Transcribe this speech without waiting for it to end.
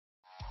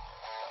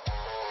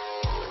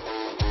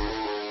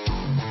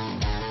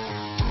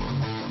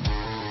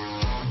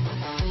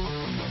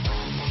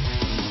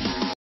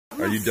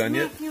Are you done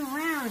yet? You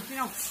around if you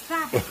don't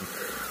stop.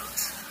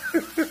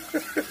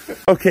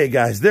 Okay,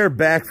 guys, they're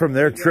back from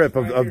their trip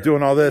of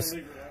doing all this.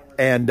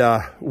 And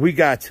we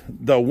got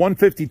the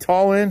 150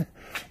 tall in,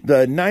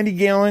 the 90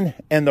 gallon,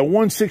 and the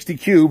 160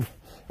 cube.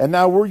 And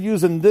now we're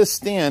using this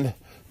stand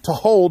to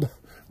hold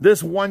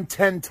this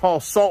 110 tall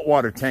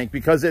saltwater tank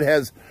because it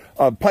has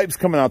pipes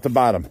coming out the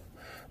bottom.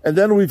 And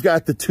then we've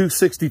got the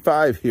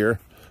 265 here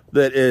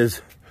that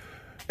is,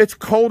 it's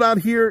cold out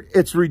here.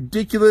 It's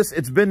ridiculous.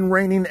 It's been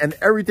raining and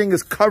everything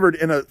is covered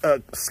in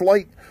a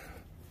slight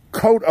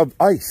coat of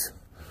ice.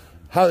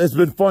 It's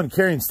been fun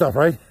carrying stuff,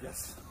 right?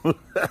 Yes.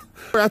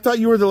 I thought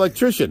you were the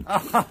electrician.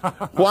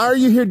 Why are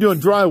you here doing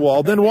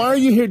drywall? Then why are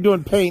you here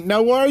doing paint?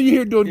 Now why are you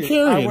here doing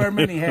carrying? I wear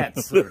many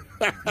hats, sir.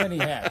 Many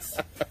hats.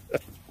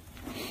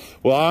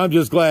 Well, I'm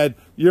just glad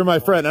you're my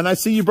friend. And I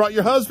see you brought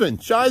your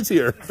husband. Shy's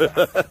here.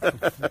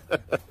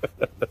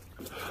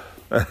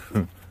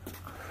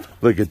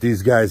 Look at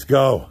these guys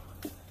go.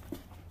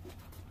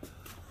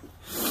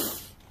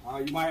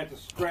 You might have to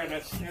spread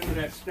that end of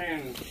that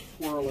stand and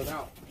swirl it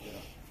out.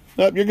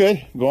 Nope, you're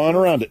good. Go on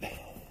around it.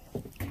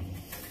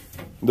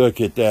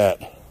 Look at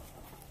that.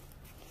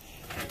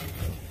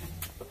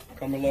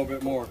 Come a little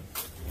bit more.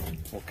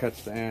 We'll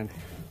catch the end.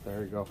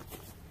 There you go.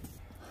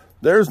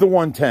 There's the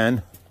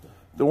 110,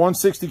 the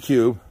 160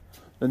 cube,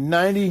 the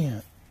 90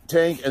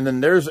 tank, and then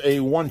there's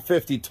a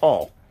 150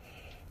 tall.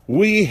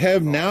 We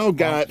have now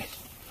got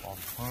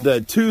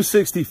the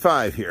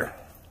 265 here.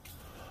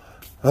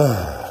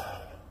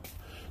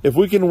 If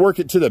we can work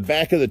it to the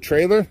back of the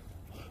trailer,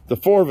 the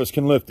four of us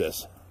can lift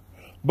this.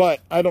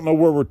 But I don't know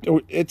where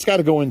it's got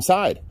to go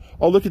inside.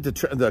 Oh, look at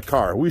the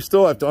car. We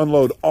still have to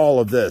unload all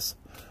of this.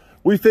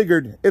 We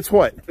figured it's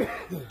what,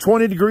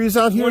 20 degrees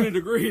out here? 20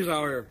 degrees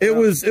out here. It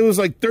was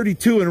like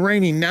 32 and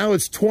raining. Now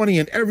it's 20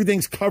 and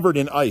everything's covered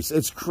in ice.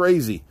 It's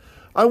crazy.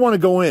 I want to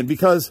go in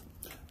because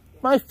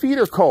my feet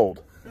are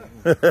cold.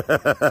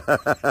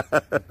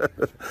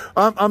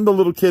 I'm the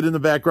little kid in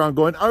the background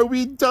going, are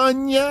we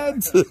done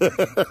yet?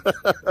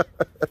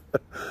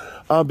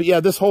 But yeah,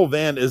 this whole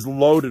van is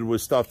loaded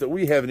with stuff that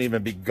we haven't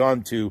even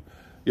begun to,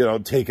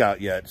 take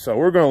out yet. So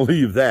we're going to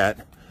leave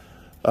that.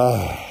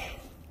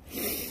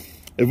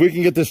 If we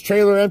can get this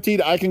trailer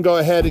emptied, I can go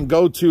ahead and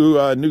go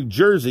to New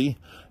Jersey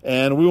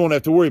and we won't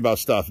have to worry about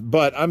stuff.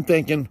 But I'm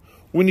thinking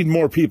we need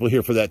more people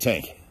here for that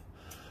tank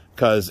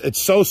because it's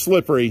so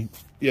slippery,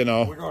 We're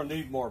going to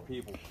need more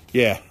people.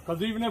 Yeah.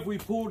 Because even if we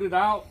pulled it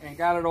out and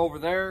got it over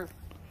there,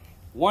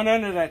 one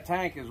end of that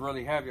tank is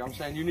really heavy. I'm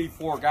saying you need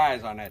 4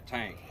 guys on that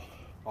tank.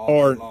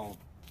 Or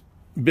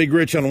Big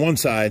Rich on one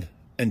side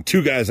and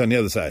 2 guys on the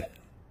other side.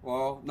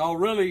 Well, no,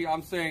 really,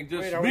 I'm saying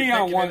just me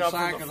on one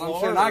side because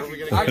I'm saying I can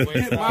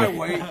get my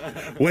weight.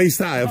 Waist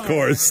high, of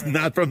course,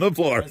 not from the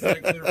floor.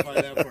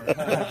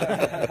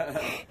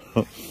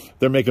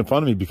 They're making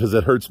fun of me because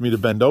it hurts me to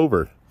bend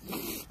over.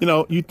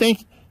 You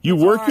think you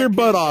work your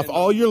butt off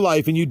all your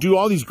life and you do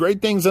all these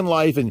great things in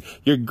life and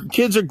your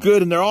kids are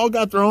good and they're all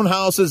got their own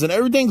houses and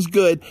everything's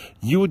good.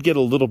 You would get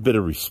a little bit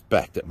of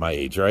respect at my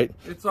age, right?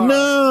 It's all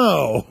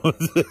no. Right.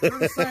 You're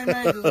the same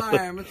age as I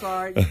am. It's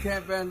all right. You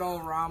can't bend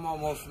over. I'm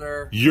almost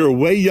there. You're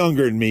way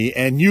younger than me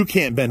and you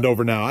can't bend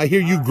over now. I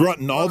hear you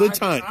grunting all the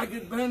time. I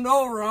can bend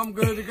over. I'm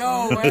good to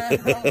go, man.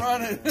 I'm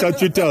running.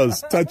 Touch your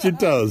toes. Touch your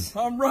toes.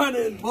 I'm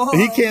running. Boy,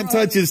 he can't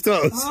touch his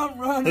toes. I'm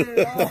running.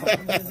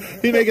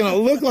 He's making it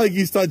look like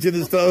he's touching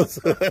his toes.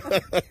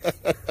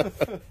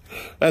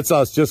 That's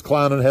us just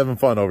clowning, having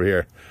fun over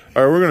here.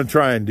 All right, we're going to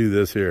try and do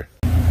this here.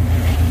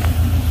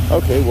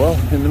 Okay, well,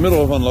 in the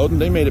middle of unloading,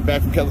 they made it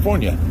back from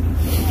California.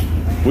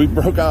 We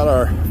broke out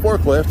our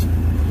forklift,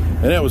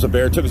 and it was a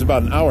bear. It took us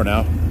about an hour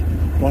now.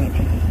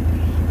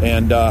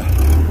 And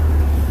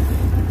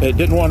it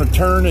didn't want to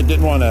turn. It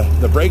didn't want to,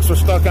 the brakes were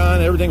stuck on.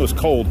 Everything was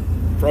cold,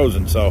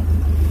 frozen. So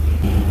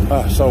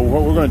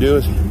what we're going to do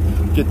is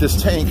get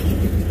this tank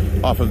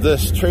off of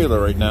this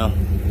trailer right now.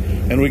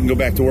 And we can go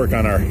back to work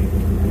on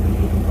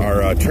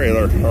our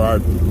trailer or our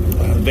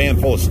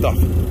van full of stuff.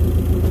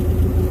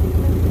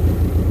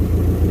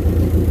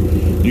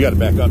 You got to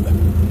back up.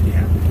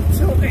 Yeah,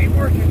 still ain't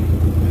working.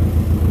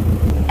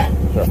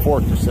 Our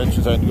fork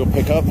extensions I had to go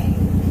pick up.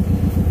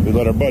 We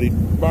let our buddy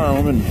borrow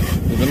them and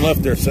they've been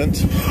left there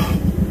since.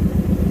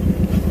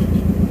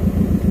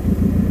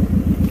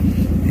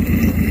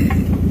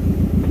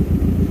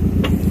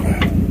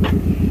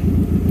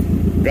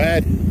 Go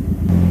ahead.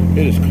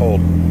 It is cold.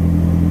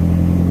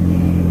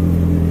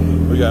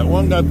 We got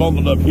one guy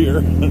bundled up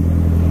here.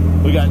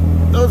 We got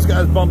those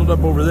guys bundled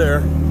up over there.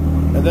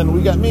 And then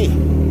we got me.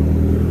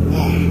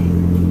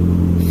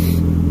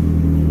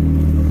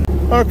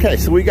 Okay,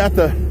 so we got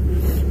the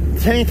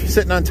tank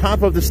sitting on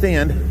top of the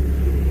stand.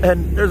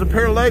 And there's a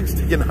pair of legs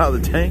sticking out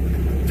of the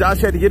tank. Josh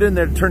had to get in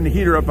there to turn the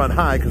heater up on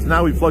high because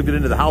now we plugged it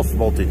into the house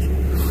voltage.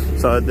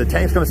 So the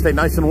tank's going to stay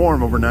nice and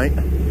warm overnight.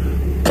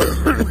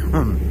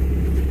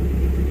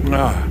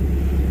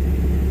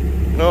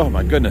 Oh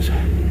my goodness.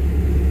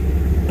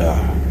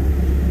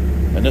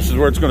 And this is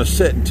where it's going to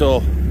sit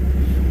until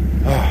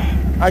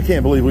I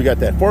can't believe we got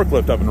that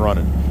forklift up and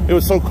running. It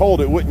was so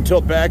cold it wouldn't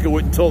tilt back, it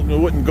wouldn't tilt, it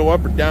wouldn't go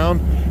up or down,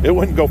 it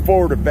wouldn't go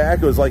forward or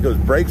back. It was like those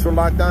brakes were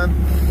locked on.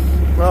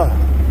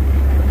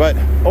 But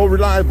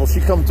reliable, she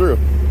come through.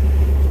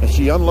 And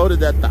she unloaded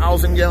that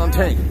 1,000-gallon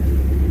tank.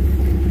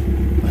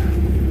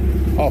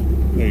 Oh,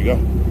 there you go.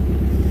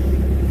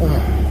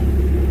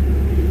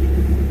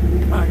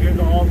 I can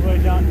go all the way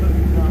down to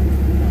the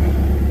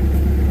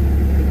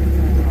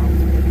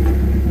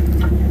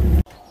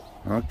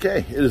top.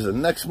 Okay, it is the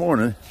next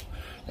morning,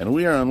 and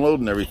we are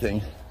unloading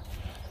everything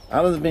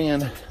out of the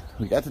van.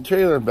 We got the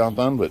trailer about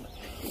done, but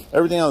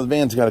everything out of the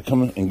van's got to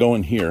come and go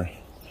in here.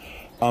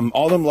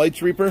 All them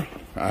lights, Reaper,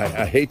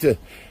 I hate to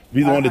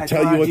be the one to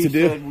tell you what to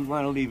do. We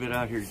want to leave it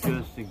out here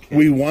just in case.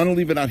 We want to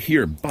leave it out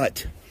here,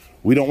 but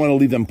we don't want to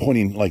leave them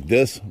pointing like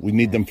this. We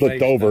need them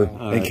flipped over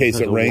in case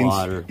it rains.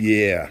 Water.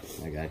 Yeah.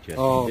 I got you.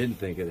 Oh. Didn't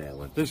think of that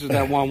one. This is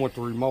that one with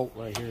the remote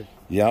right here.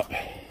 Yep.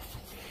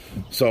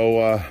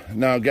 So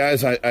now,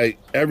 guys, I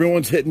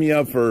everyone's hitting me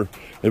up for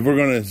if we're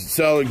going to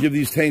sell or give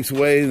these tanks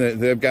away.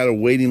 They've got a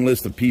waiting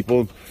list of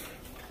people.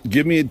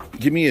 Give me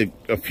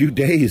a few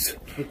days.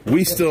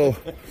 We still,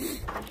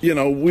 you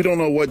know, we don't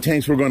know what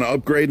tanks we're going to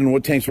upgrade and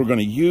what tanks we're going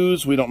to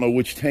use. We don't know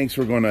which tanks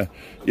we're going to,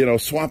 you know,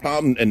 swap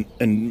out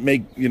and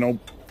make, you know,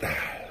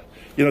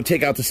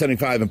 take out the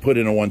 75 and put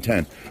in a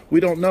 110.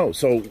 We don't know.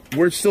 So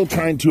we're still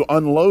trying to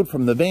unload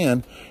from the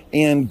van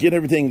and get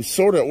everything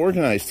sort of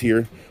organized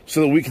here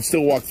so that we can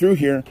still walk through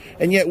here.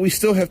 And yet we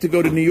still have to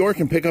go to New York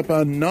and pick up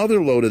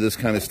another load of this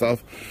kind of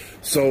stuff.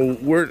 So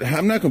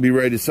I'm not going to be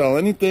ready to sell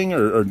anything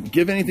or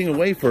give anything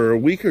away for a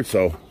week or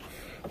so.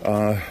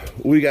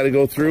 We got to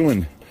go through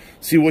and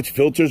see which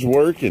filters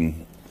work.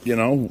 And, you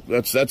know,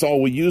 that's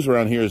all we use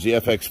around here is the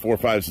FX 4,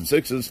 5s, and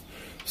 6s.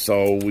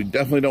 So we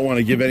definitely don't want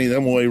to give any of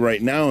them away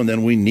right now, and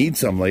then we need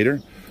some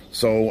later.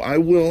 So I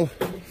will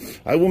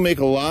make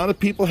a lot of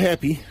people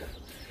happy,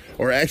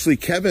 or actually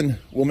Kevin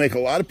will make a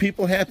lot of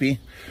people happy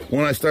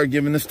when I start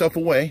giving this stuff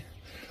away.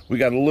 We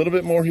got a little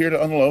bit more here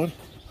to unload,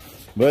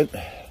 but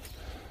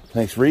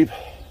thanks, Reap.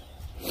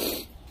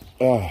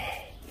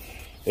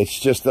 It's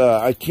just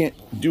I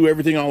can't do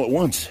everything all at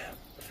once.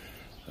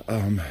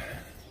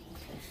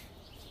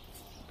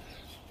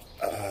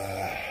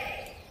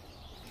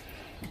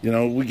 You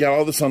know, we got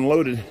all this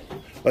unloaded.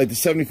 Like the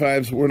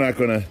 75s, we're not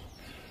going to...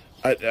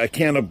 I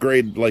can't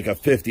upgrade like a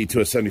 50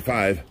 to a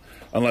 75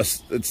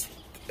 unless it's...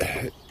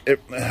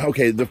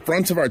 okay, the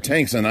fronts of our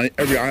tanks and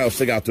every aisle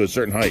stick out to a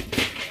certain height.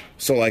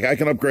 So, like, I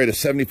can upgrade a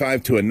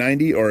 75 to a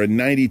 90 or a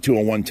 90 to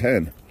a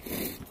 110.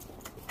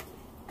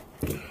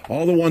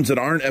 All the ones that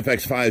aren't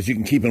FX5s, you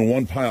can keep in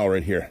one pile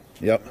right here.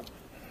 Yep.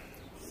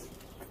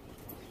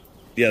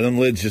 Yeah, them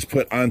lids just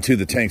put onto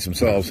the tanks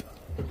themselves.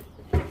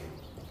 All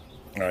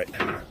right.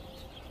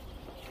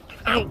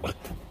 Ow!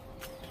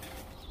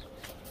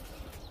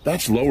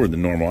 That's lower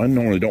than normal. I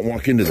normally don't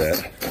walk into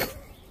that.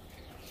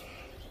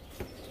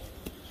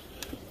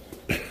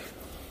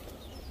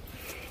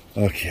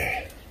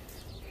 Okay.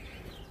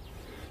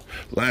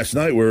 Last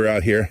night we were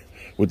out here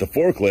with the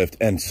forklift,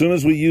 and as soon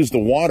as we used the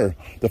water,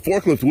 the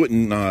forklift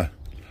wouldn't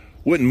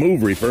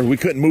move, Reaper. We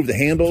couldn't move the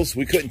handles.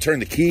 We couldn't turn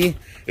the key.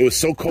 It was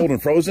so cold and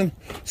frozen.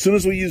 As soon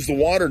as we used the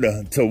water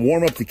to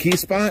warm up the key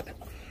spot,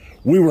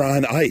 we were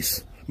on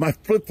ice. My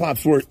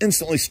flip-flops were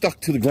instantly stuck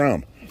to the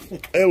ground.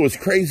 It was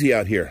crazy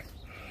out here.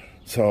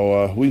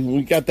 So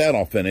we got that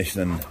all finished,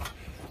 and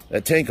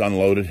that tank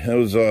unloaded. It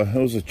was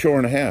a chore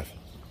and a half.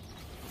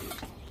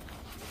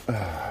 This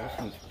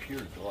one's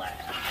pure glass.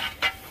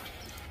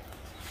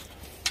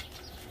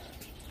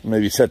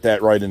 Maybe set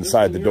that right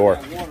inside the door.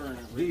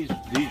 These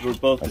were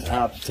both the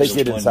tops. Take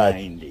it inside.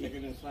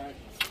 190.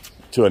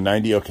 To a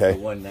 90, okay.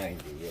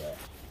 190, yeah.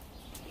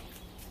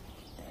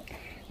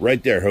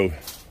 Right there, Hope.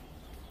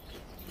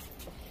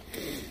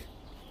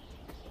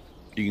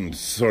 You can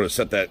sort of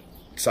set that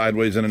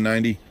sideways in a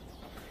 90.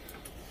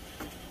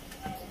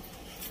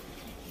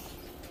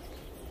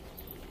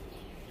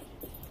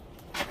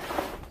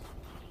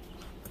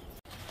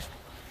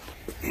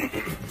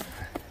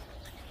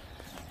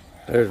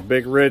 There's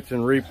Big Rich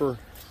and Reaper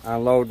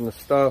unloading the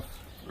stuff.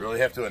 Really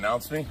have to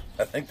announce me?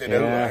 I think they know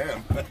who I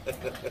am.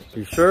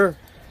 You sure?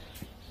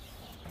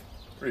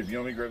 Reap, you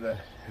want me to grab that?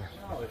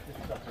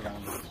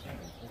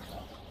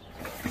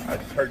 I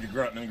just heard you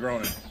grunting and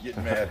groaning,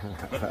 getting mad.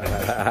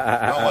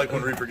 I don't like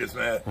when Reaper gets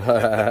mad.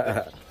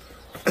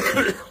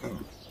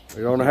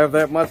 We don't have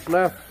that much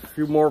left. A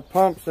few more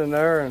pumps in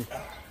there and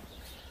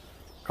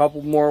a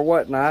couple more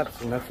whatnots,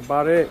 and that's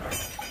about it.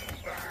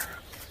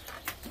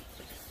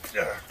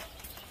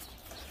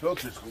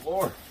 Filters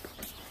galore.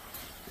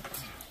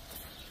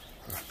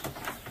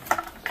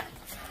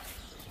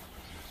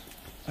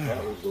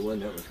 That was the one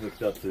that was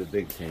hooked up to the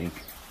big tank.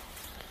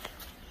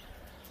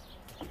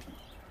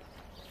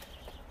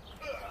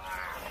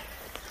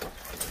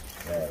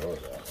 Yeah, or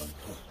that one.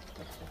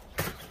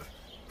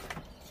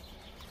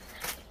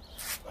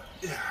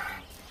 Yeah.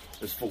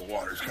 It's full of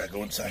water. It's got to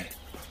go inside.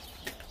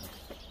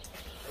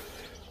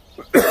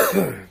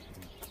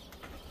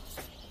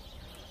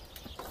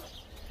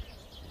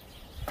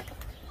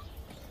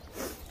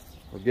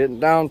 We're getting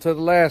down to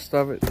the last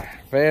of it.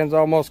 Fan's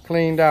almost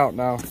cleaned out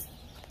now.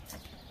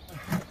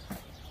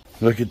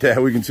 Look at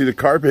that. We can see the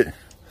carpet.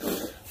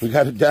 We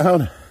got it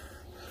down.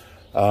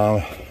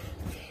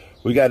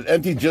 We got it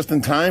empty just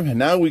in time. And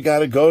now we got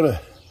to go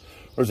to,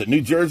 where's it?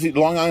 New Jersey,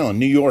 Long Island,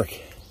 New York.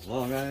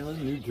 Long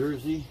Island, New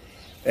Jersey.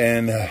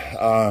 And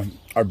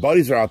our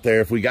buddies are out there.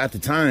 If we got the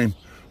time,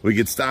 we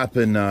could stop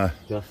in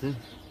Justin?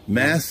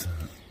 Mass.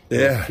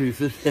 Yeah.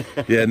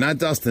 Yeah, not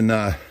Dustin.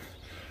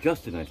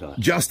 Justin, I thought.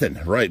 Justin,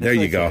 right. There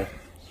you go.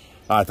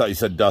 I thought you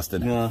said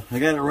Dustin. No, I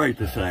got it right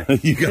this time.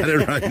 You got it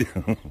right.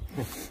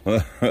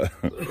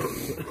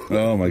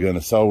 Oh my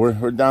goodness. So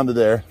we're down to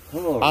there.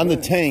 On the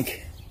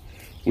tank,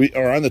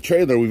 on the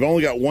trailer, we've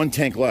only got one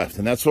tank left,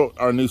 and that's what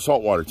our new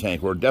saltwater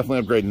tank. We're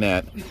definitely upgrading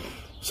that.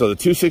 So the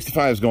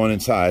 265 is going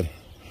inside.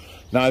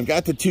 Now I've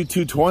got the two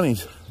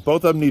 220s.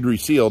 Both of them need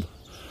resealed.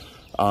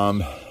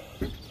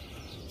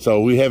 So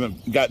we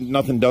haven't got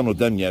nothing done with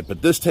them yet,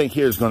 but this tank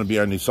here is going to be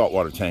our new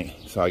saltwater tank.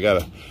 So I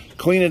got to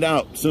clean it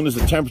out. As soon as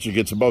the temperature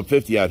gets above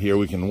 50 out here,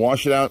 we can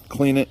wash it out,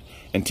 clean it,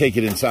 and take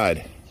it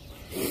inside.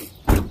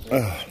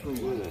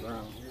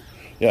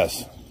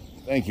 Yes.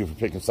 Thank you for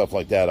picking stuff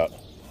like that up.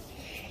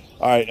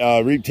 All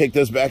right, Reed, take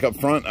this back up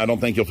front. I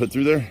don't think you'll fit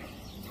through there.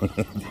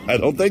 I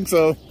don't think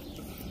so.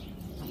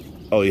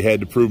 Oh, you had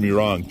to prove me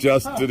wrong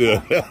just to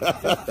do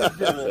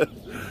it.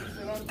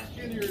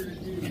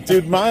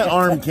 Dude, my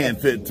arm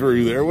can't fit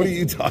through there. What are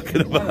you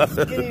talking about?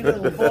 Skinny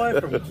little boy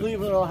from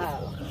Cleveland,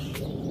 Ohio.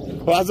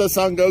 Well, how's that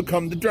song go?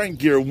 Come to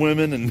drink your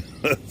women and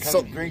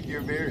Come drink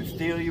your beer and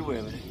steal your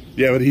women.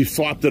 Yeah, but he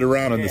swapped it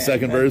around in the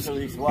second verse.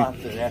 He swapped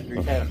it after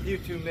he's had a few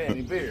too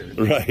many beers.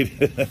 Right.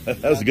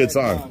 That was a good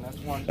song.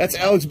 That's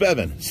Alex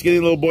Bevan, skinny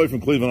little boy from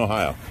Cleveland,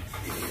 Ohio.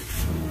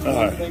 All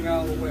right. Thing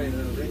out of the way,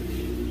 Rick.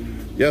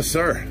 Yes,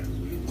 sir.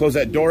 Close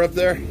that door up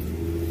there.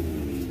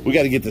 We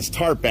got to get this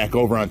tarp back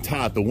over on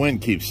top. The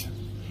wind keeps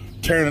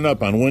tearing it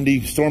up on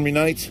windy, stormy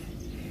nights.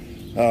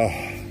 All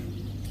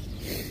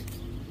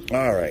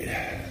right.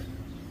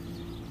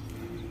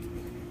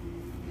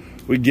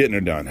 We're getting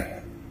her done.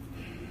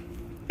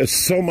 It's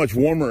so much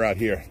warmer out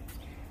here.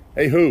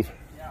 Hey, Hoop.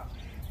 Yeah.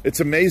 It's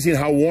amazing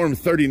how warm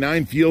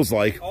 39 feels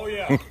like. Oh,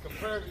 yeah.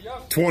 Compared to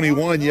yesterday.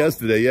 21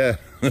 yesterday, yeah.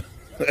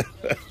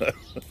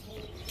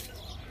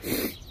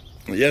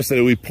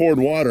 Yesterday we poured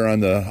water on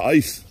the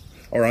ice,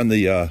 or on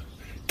the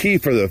key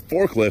for the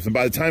forklift, and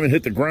by the time it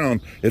hit the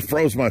ground, it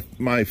froze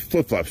my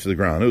flip-flops to the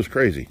ground. It was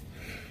crazy.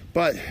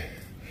 But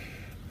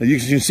you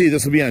can see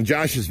this will be on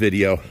Josh's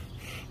video.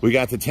 We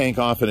got the tank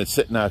off and it's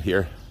sitting out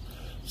here.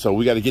 So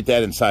we got to get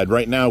that inside.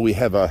 Right now we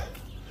have a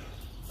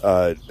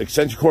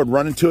extension cord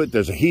running to it.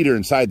 There's a heater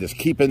inside that's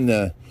keeping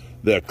the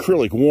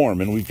acrylic warm,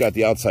 and we've got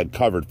the outside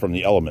covered from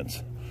the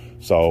elements.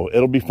 So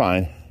it'll be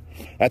fine.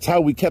 That's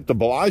how we kept the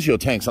Bellagio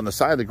tanks on the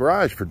side of the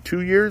garage for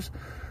 2 years,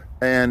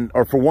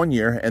 or for 1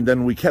 year, and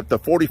then we kept the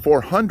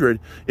 4400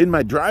 in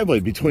my driveway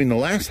between the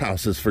last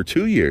houses for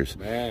 2 years.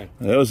 Man.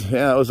 It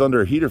was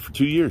under a heater for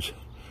 2 years.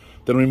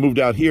 Then we moved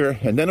out here,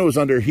 and then it was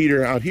under a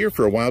heater out here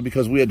for a while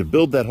because we had to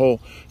build that whole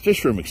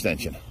fish room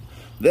extension.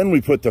 Then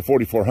we put the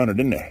 4400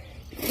 in there.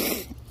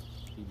 He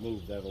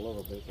moved that a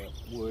little bit, that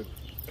wood.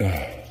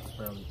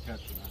 Found the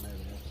tension on that.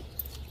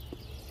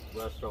 The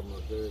rest of them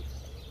are good.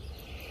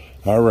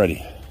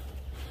 Alrighty.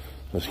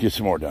 Let's get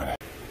some more done.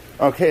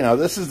 Okay, now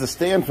this is the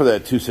stand for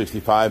that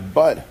 265,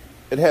 but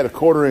it had a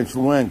 1/4 inch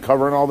wind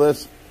covering all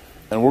this,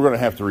 and we're going to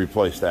have to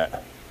replace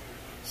that.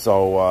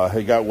 So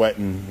it got wet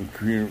and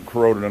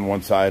corroded on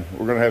one side.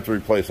 We're going to have to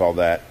replace all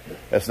that.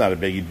 That's not a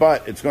biggie,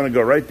 but it's going to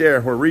go right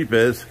there where Reap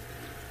is.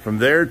 From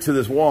there to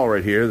this wall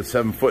right here, the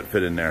 7-foot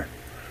fit in there.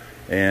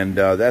 And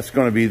that's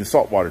going to be the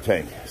saltwater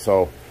tank.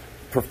 So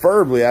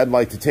preferably, I'd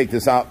like to take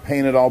this out,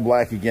 paint it all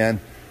black again,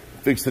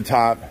 fix the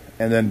top,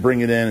 and then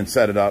bring it in and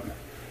set it up.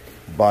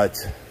 But,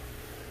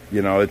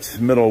 you know, it's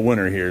middle of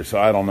winter here, so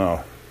I don't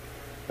know.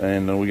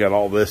 And then we got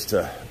all this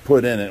to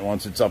put in it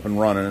once it's up and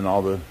running, and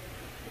all the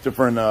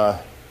different,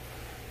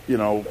 you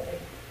know,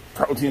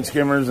 protein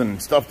skimmers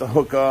and stuff to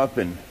hook up,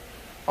 and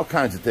all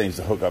kinds of things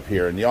to hook up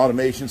here, and the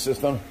automation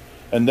system.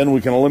 And then we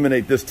can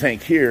eliminate this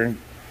tank here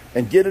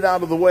and get it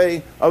out of the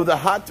way of the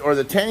hot or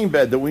the tanning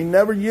bed that we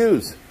never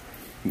use.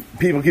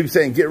 People keep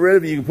saying, get rid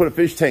of it, you can put a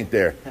fish tank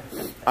there.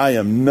 I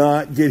am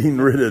not getting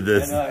rid of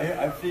this.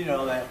 I've seen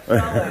all that.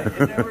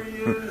 You never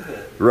use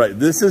it. Right,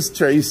 this is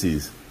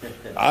Tracy's.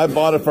 I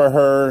bought it for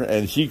her,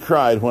 and she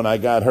cried when I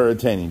got her a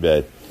tanning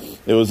bed.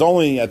 It was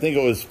only, I think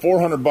it was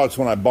 $400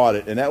 when I bought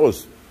it, and that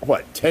was,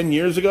 what, 10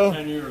 years ago?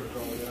 10 years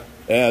ago, yeah.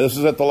 Yeah, this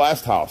is at the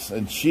last house.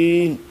 And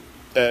she,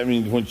 I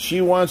mean, when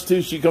she wants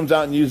to, she comes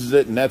out and uses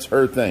it, and that's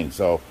her thing.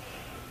 So,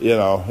 you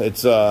know,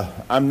 it's,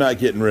 I'm not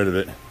getting rid of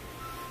it.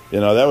 You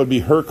know, that would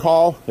be her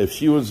call. If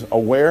she was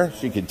aware,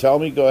 she could tell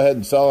me, go ahead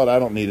and sell it. I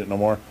don't need it no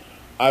more.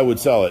 I would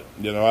sell it.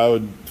 You know, I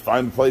would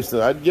find a place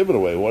that I'd give it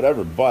away,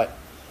 whatever. But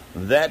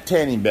that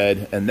tanning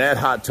bed and that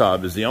hot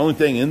tub is the only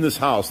thing in this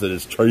house that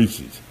is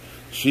Tracy's.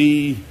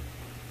 She,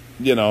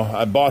 you know,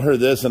 I bought her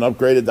this and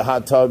upgraded the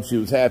hot tub. She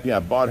was happy. I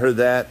bought her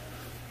that.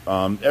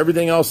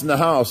 Everything else in the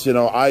house, you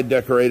know, I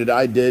decorated,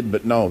 I did,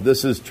 but no,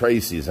 this is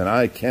Tracy's, and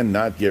I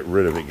cannot get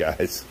rid of it,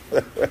 guys.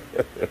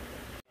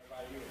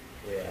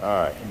 All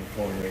right,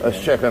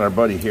 let's check on our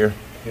buddy here.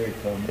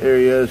 Here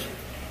he is.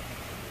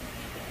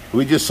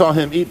 We just saw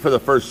him eat for the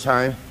first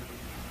time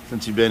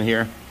since he's been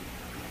here.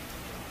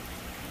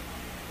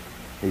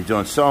 He's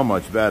doing so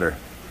much better.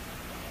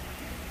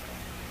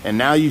 And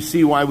now you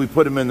see why we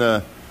put him in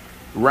the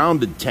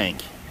rounded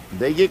tank.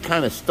 They get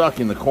kind of stuck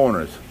in the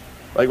corners.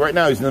 Like right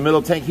now, he's in the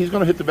middle tank. He's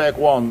going to hit the back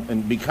wall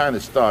and be kind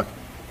of stuck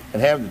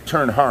and have to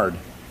turn hard.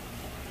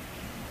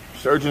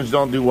 Sturgeons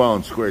don't do well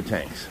in square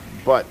tanks,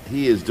 but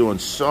he is doing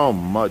so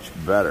much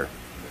better.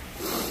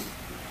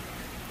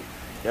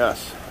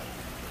 Yes.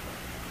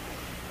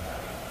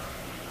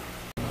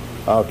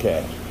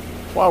 Okay.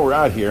 While we're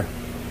out here,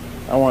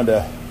 I wanted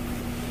to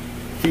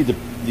feed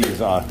these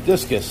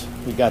discus.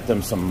 We got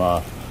them some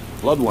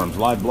bloodworms,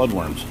 live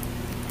bloodworms.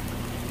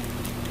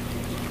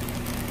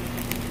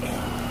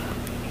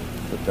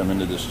 Put them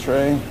into this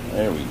tray.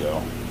 There we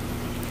go.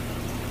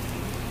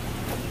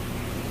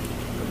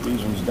 Put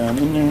these ones down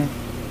in there.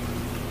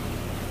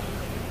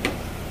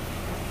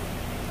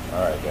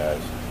 Alright,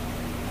 guys.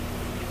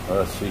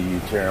 Let's see you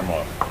tear them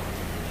up.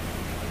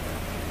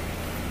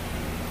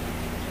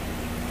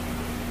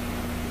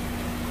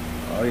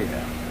 Oh,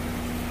 yeah.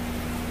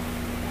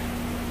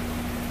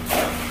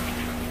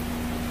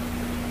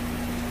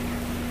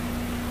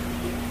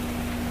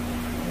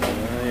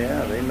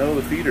 Yeah, they know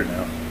the feeder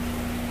now.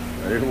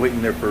 They're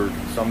waiting there for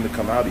some to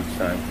come out each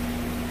time.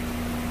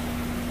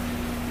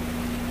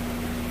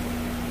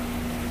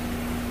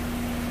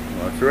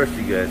 Well, that's the rest of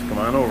you guys. Come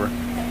on over.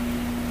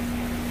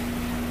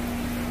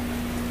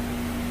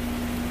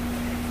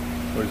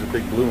 Where's the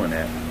big blue one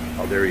at?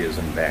 Oh, there he is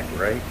in the back,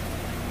 right?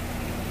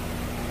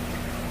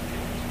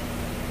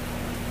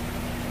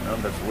 No,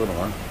 that's a little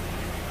one.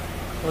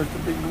 Where's the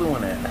big blue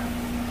one at?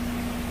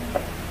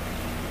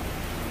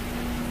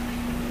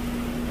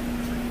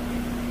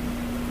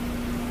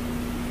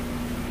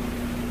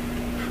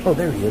 Oh,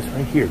 there he is,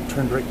 right here.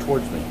 Turned right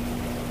towards me.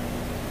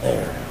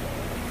 There.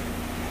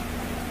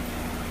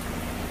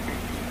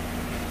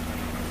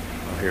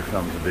 Oh, here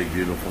comes the big,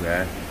 beautiful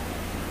guy.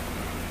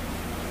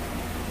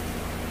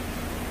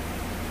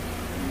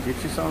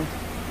 Get you some?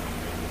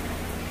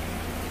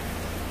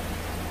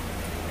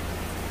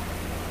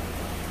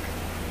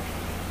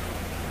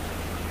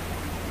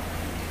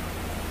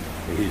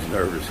 He's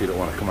nervous. He don't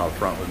want to come out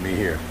front with me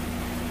here.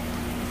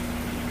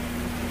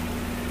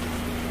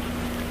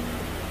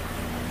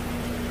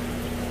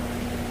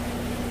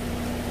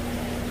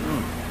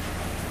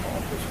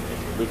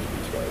 Look at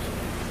these guys.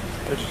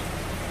 They're just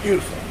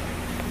beautiful.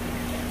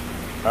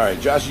 All right,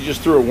 Josh, you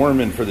just threw a worm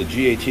in for the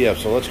GATF,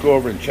 so let's go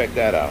over and check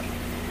that out.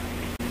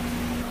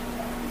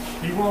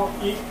 He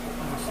won't eat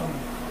some.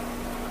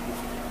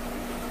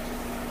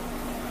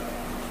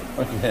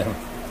 Look at him.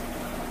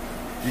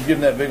 You give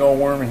him that big old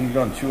worm and he's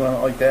going to chew on it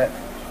like that?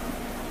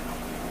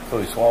 So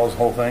he swallows the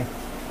whole thing?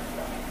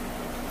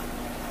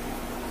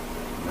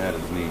 That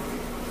is neat.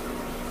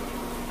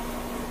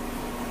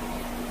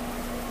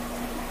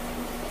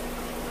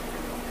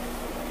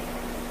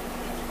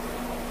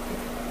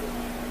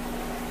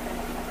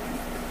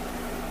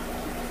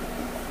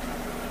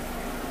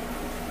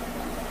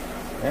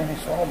 Yeah, he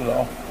swallowed it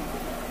all.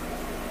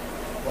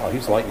 Wow,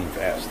 he's lightning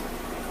fast.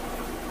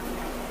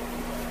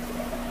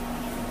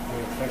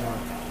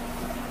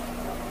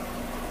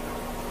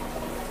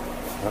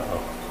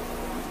 Uh-oh.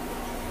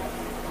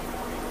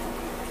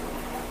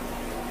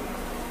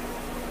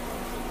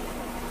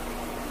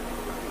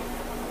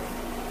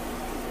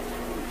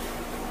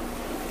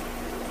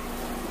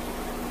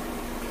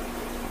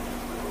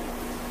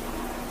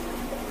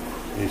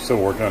 He's still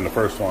working on the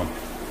first one.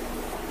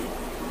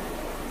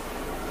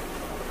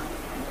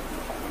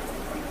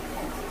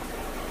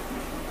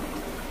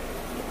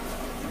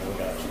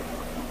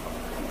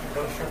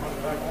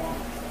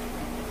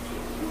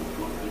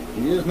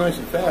 He is nice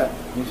and fat.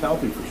 He's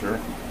healthy for sure.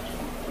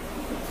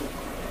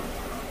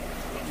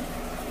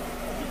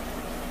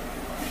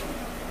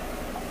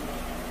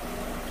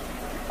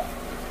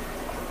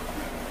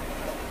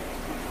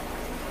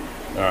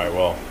 Alright,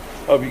 well,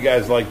 hope you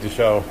guys liked the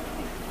show.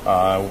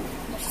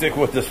 Stick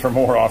with us for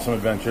more awesome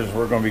adventures.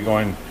 We're going to be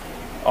going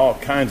all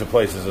kinds of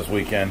places this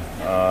weekend.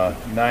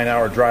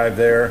 9-hour drive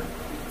there.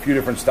 A few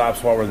different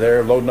stops while we're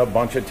there. Loading up a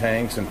bunch of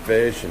tanks and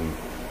fish and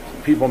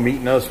people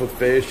meeting us with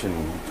fish,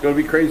 and it's going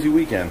to be a crazy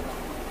weekend.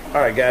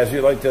 All right, guys, if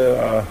you'd like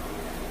to,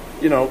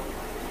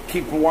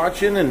 keep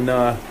watching and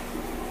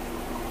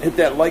hit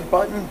that like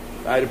button,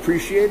 I'd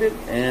appreciate it.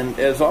 And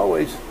as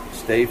always,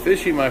 stay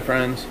fishy, my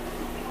friends.